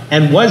God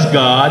and was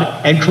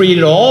God and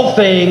created all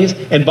things,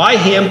 and by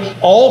him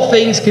all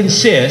things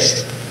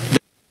consist.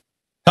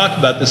 Talked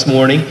about this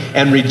morning,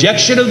 and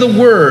rejection of the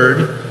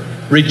Word,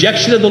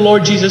 rejection of the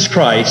Lord Jesus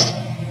Christ,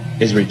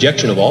 is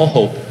rejection of all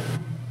hope.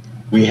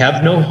 We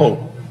have no hope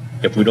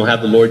if we don't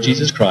have the Lord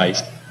Jesus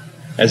Christ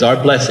as our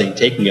blessing,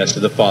 taking us to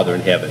the Father in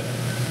heaven.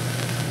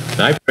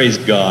 And I praise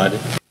God,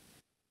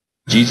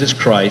 Jesus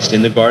Christ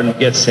in the Garden of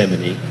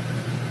Gethsemane,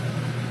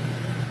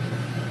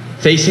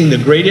 facing the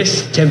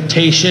greatest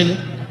temptation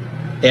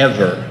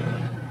ever,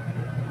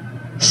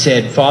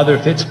 said, Father,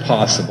 if it's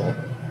possible,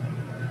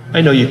 I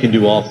know you can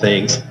do all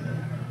things.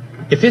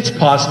 If it's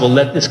possible,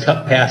 let this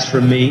cup pass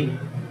from me.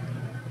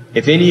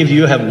 If any of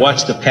you have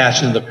watched the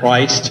Passion of the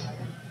Christ,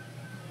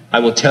 I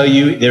will tell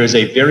you there is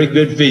a very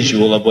good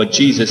visual of what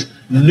Jesus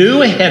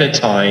knew ahead of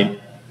time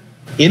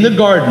in the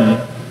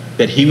garden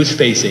that he was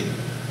facing.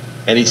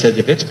 And he said,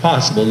 if it's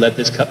possible, let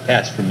this cup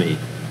pass from me.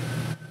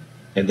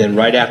 And then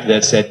right after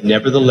that said,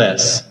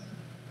 nevertheless,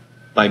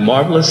 by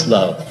marvelous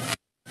love,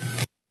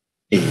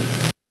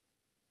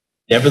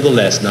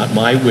 nevertheless, not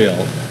my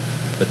will,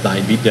 but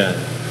thine be done.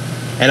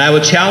 And I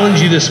would challenge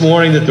you this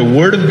morning that the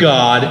Word of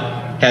God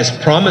has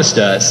promised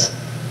us,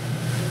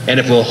 and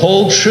if we'll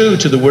hold true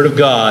to the Word of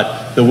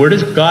God, the Word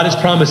of God has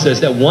promised us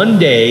that one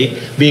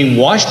day, being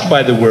washed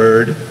by the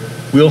Word,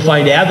 we'll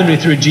find avenue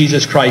through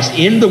Jesus Christ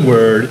in the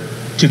Word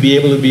to be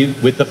able to be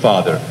with the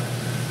Father.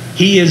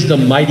 He is the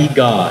mighty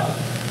God.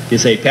 You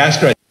say,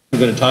 Pastor, I think we're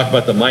going to talk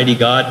about the mighty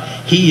God.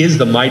 He is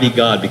the mighty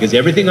God, because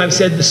everything I've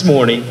said this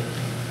morning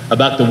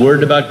about the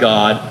Word about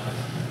God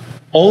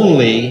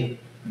only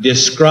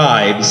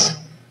describes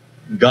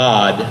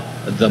God,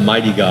 the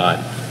mighty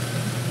God.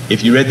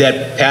 If you read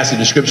that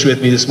passage of Scripture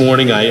with me this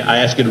morning, I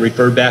ask you to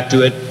refer back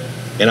to it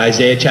in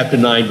Isaiah chapter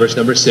 9, verse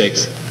number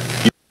 6.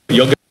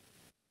 You'll get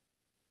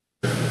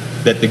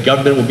that the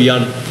government will be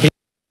on his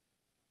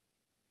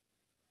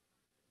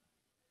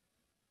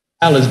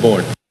child is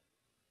born.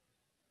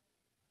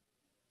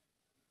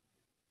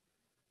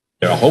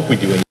 I hope we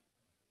do it.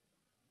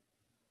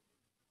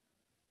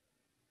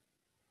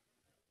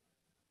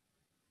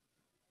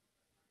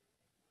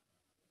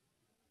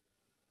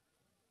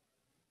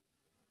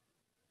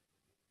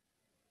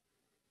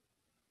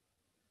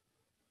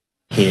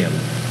 him.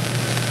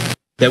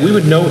 That we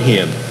would know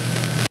him.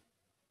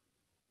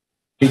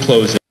 In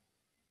closing,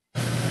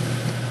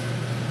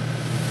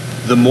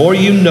 the more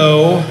you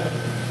know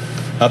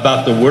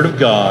about the Word of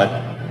God,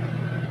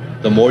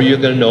 the more you're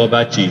going to know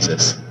about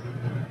Jesus.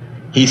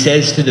 He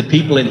says to the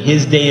people in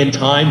his day and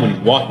time, when he's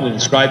walking with the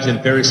scribes and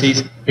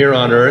Pharisees here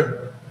on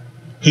earth,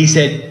 he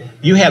said,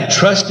 you have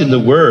trust in the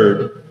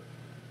Word,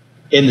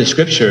 in the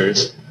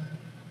Scriptures,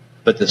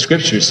 but the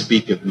Scriptures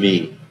speak of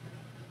me.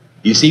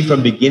 You see,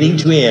 from beginning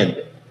to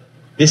end,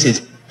 this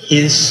is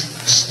his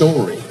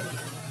story.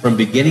 From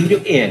beginning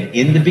to end.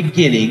 In the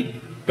beginning,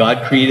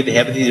 God created the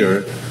heaven and the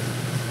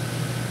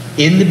earth.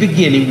 In the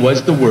beginning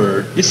was the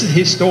Word. This is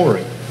his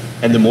story.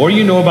 And the more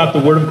you know about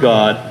the Word of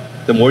God,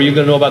 the more you're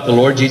going to know about the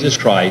Lord Jesus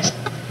Christ,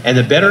 and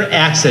the better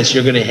access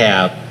you're going to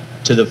have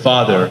to the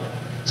Father,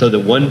 so that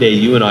one day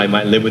you and I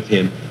might live with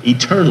him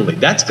eternally.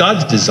 That's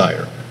God's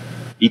desire.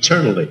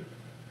 Eternally.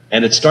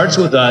 And it starts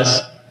with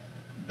us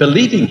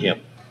believing him.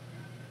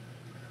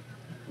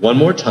 One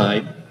more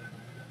time.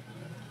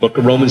 Book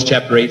of Romans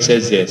chapter 8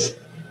 says this.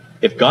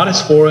 If God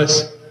is for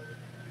us,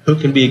 who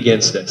can be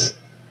against us?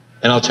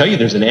 And I'll tell you,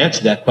 there's an answer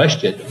to that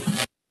question.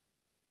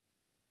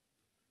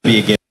 Be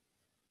against.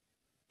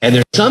 And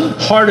there's some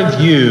part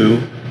of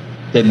you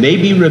that may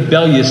be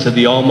rebellious to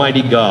the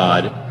Almighty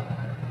God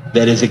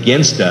that is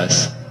against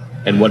us.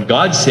 And what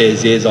God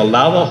says is,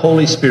 allow the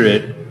Holy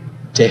Spirit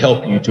to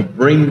help you to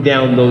bring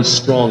down those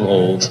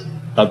strongholds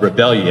of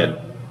rebellion,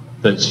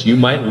 that you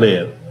might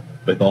live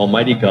with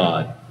Almighty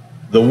God.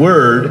 The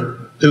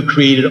Word, who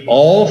created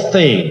all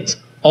things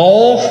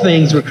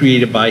were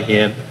created by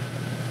him.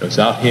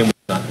 Without him was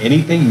not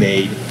anything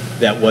made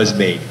that was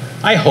made.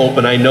 I hope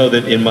and I know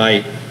that in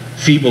my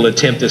feeble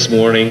attempt this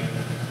morning,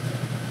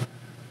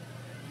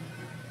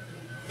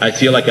 I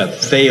feel like I've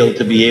failed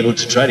to be able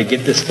to try to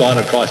get this thought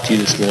across to you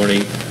this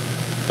morning.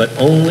 But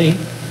only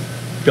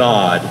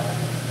God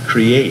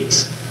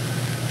creates.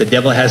 The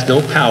devil has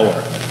no power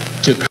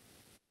to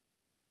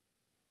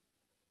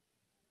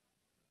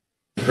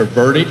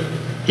pervert it.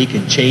 He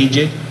can change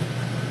it.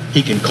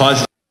 He can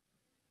cause it.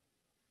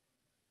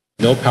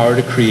 No power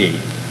to create.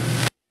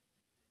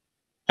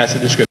 That's the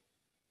description.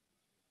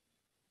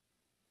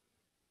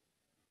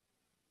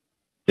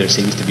 There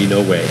seems to be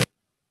no way.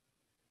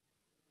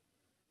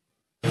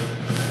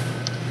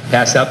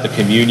 Pass out the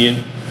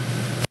communion.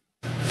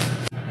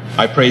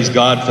 I praise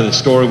God for the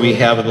story we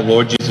have of the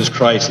Lord Jesus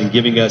Christ in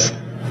giving us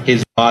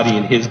his body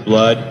and his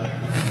blood.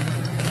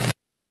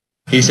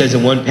 He says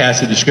in one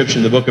passage of scripture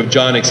in the book of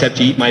John, except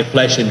you eat my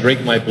flesh and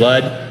drink my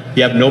blood,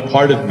 you have no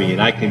part of me.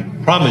 And I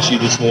can promise you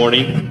this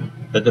morning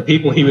that the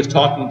people he was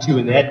talking to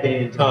in that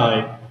day and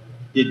time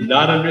did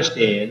not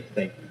understand,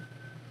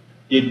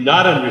 did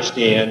not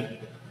understand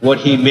what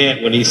he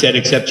meant when he said,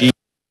 except you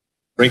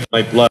drink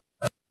my blood.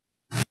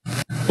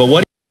 But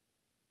what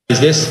is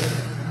this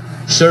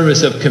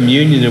service of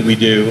communion that we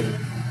do,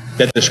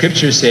 that the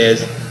scripture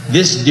says,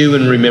 this do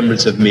in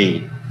remembrance of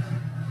me.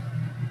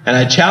 And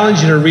I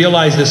challenge you to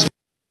realize this.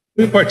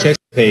 We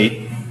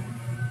participate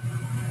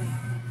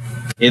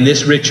in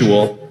this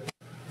ritual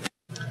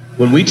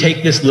when we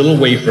take this little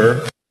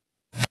wafer,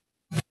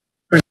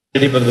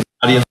 representative of the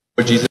body of the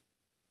Lord Jesus,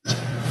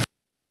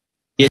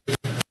 it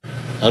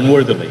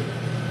unworthily.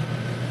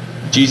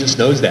 Jesus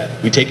knows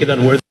that. We take it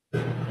unworthily.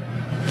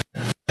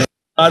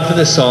 God for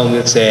the song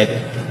that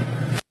said,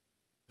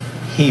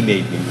 he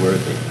made me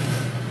worthy.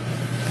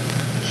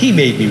 He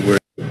made me worthy.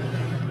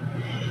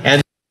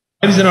 And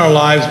times in our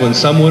lives when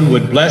someone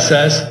would bless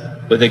us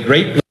with a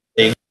great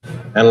blessing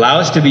and allow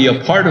us to be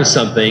a part of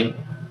something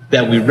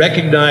that we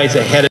recognize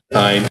ahead of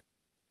time,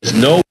 there's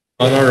no way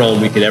on our own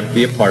we could ever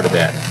be a part of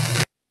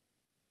that.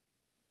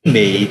 He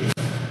made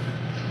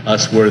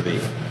us worthy.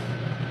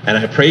 And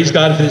I praise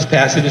God for this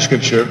passage of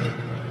scripture.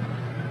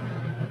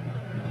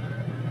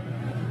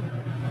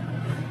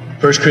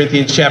 1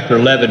 Corinthians chapter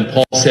 11,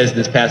 Paul says in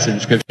this passage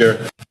of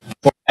scripture,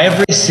 for I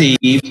have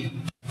received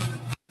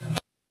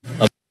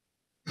of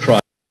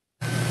Christ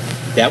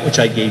that which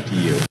I gave to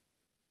you.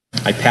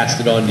 I passed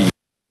it on to you.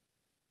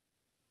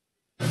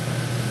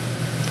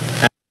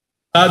 And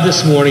God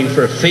this morning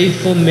for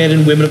faithful men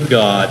and women of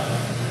God,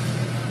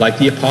 like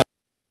the apostles.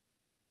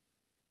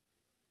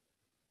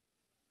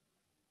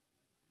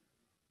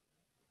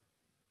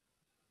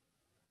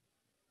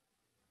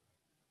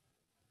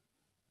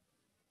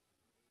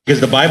 Because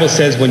the Bible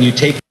says when you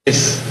take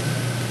this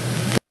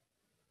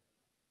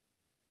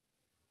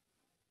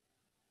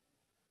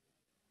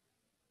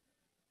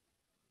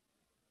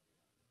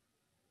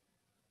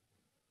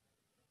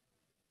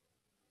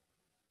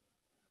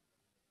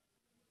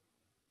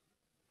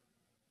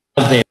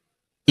them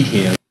eat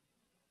him,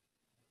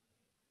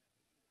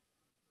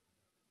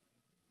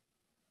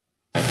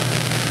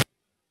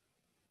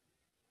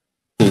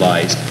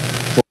 utilized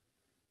for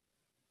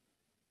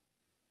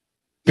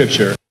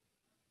scripture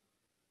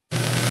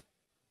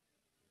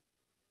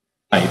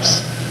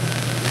lives.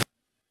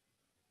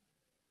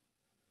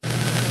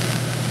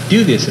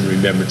 Do this in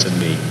remembrance of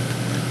me.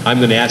 I'm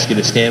going to ask you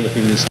to stand with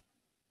me this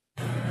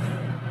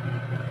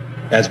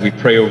as we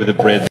pray over the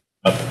bread.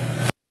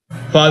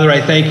 Father,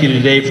 I thank you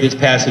today for this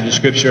passage of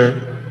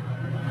Scripture.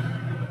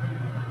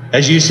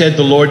 As you said,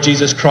 the Lord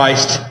Jesus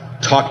Christ,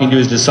 talking to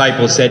his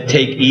disciples, said,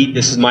 "Take, eat,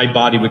 this is my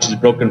body which is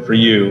broken for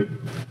you."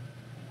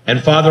 And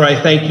Father, I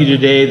thank you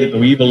today that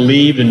we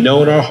believe and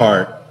know in our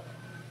heart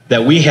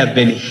that we have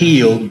been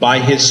healed. By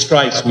his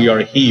stripes we are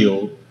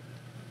healed.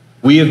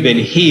 We have been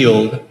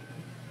healed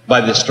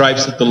by the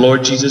stripes that the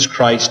Lord Jesus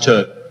Christ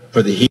took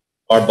for the healing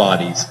of our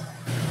bodies.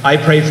 I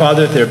pray,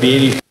 Father, if there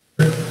be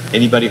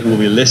anybody who will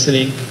be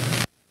listening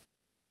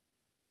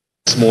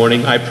this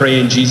morning, I pray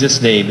in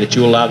Jesus' name that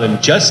you allow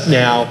them just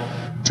now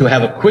to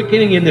have a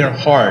quickening in their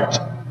heart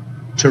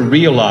to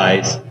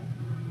realize,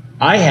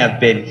 I have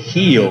been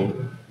healed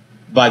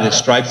by the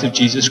stripes of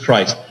Jesus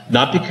Christ.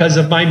 Not because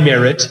of my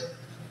merit,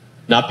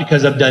 not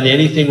because I've done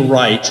anything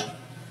right,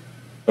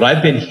 but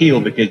I've been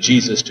healed because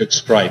Jesus took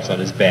stripes on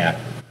his back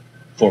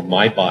for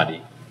my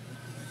body.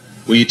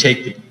 Will you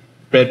take the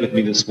bread with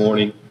me this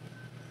morning?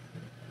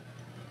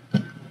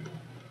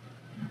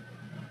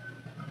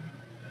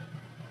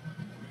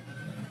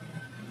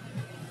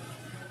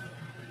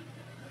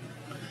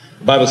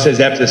 The Bible says,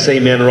 after the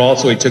same manner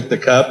also he took the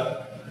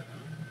cup,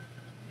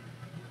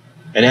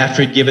 and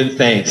after he'd given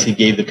thanks, he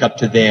gave the cup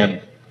to them.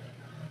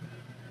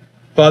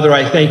 Father,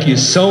 I thank you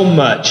so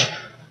much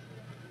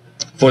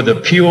for the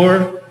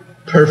pure,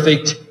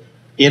 perfect,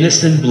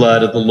 innocent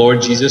blood of the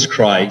Lord Jesus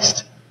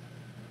Christ,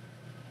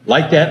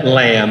 like that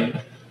lamb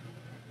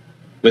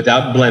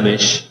without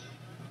blemish,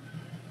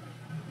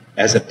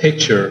 as a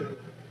picture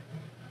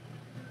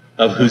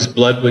of whose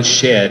blood was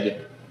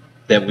shed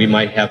that we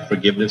might have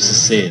forgiveness of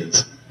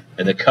sins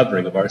and the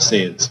covering of our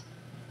sins.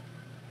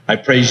 I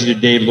praise you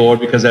today, Lord,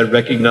 because I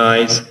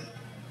recognize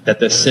that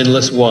the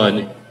sinless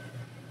one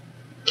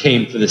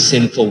came for the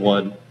sinful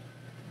one,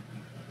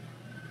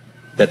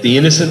 that the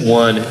innocent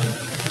one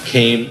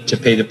came to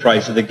pay the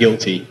price of the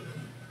guilty,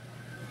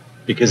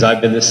 because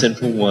I've been the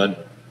sinful one,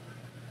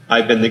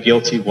 I've been the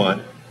guilty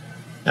one,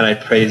 and I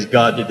praise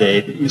God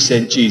today that you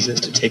sent Jesus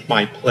to take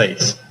my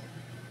place.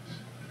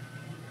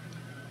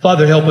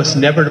 Father, help us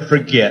never to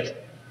forget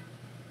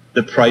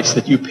the price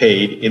that you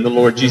paid in the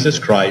Lord Jesus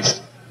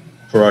Christ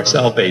for our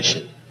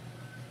salvation.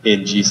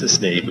 In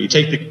Jesus' name. Will you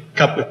take the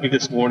cup with me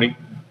this morning?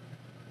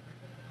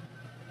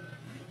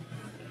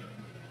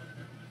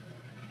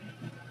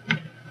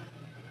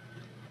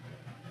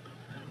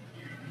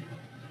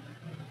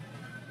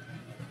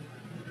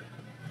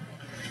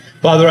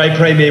 Father, I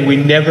pray may we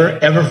never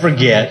ever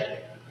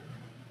forget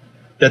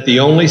that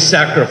the only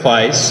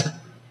sacrifice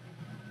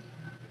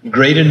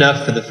great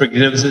enough for the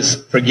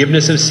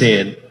forgiveness of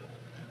sin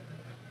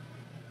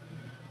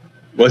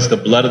was the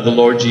blood of the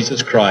Lord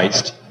Jesus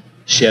Christ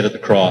shed at the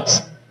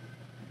cross.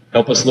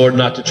 Help us, Lord,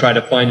 not to try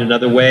to find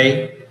another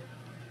way.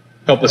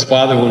 Help us,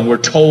 Father, when we're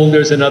told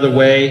there's another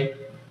way,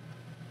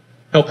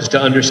 help us to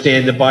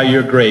understand that by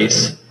your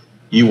grace,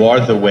 you are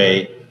the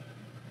way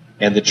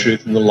and the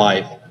truth and the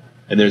life,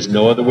 and there's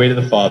no other way to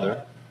the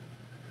Father.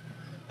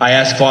 I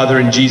ask, Father,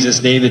 in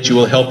Jesus' name, that you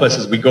will help us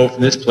as we go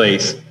from this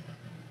place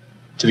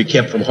to be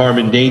kept from harm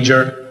and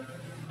danger.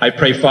 I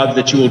pray, Father,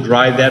 that you will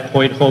drive that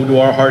point home to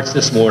our hearts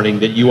this morning,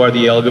 that you are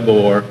the El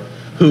Gabor,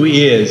 who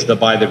is,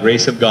 by the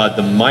grace of God,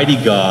 the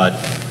mighty God,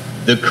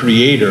 the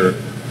Creator,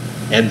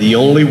 and the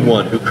only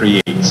one who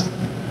creates.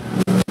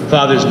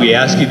 Fathers, we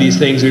ask you these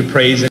things, we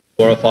praise and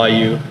glorify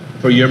you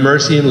for your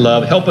mercy and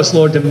love. Help us,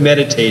 Lord, to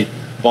meditate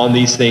upon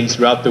these things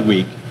throughout the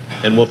week,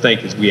 and we'll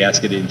thank you as we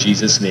ask it in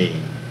Jesus'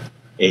 name.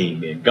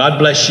 Amen. God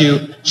bless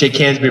you. Shake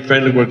hands, be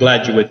friendly. We're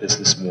glad you're with us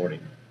this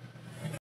morning.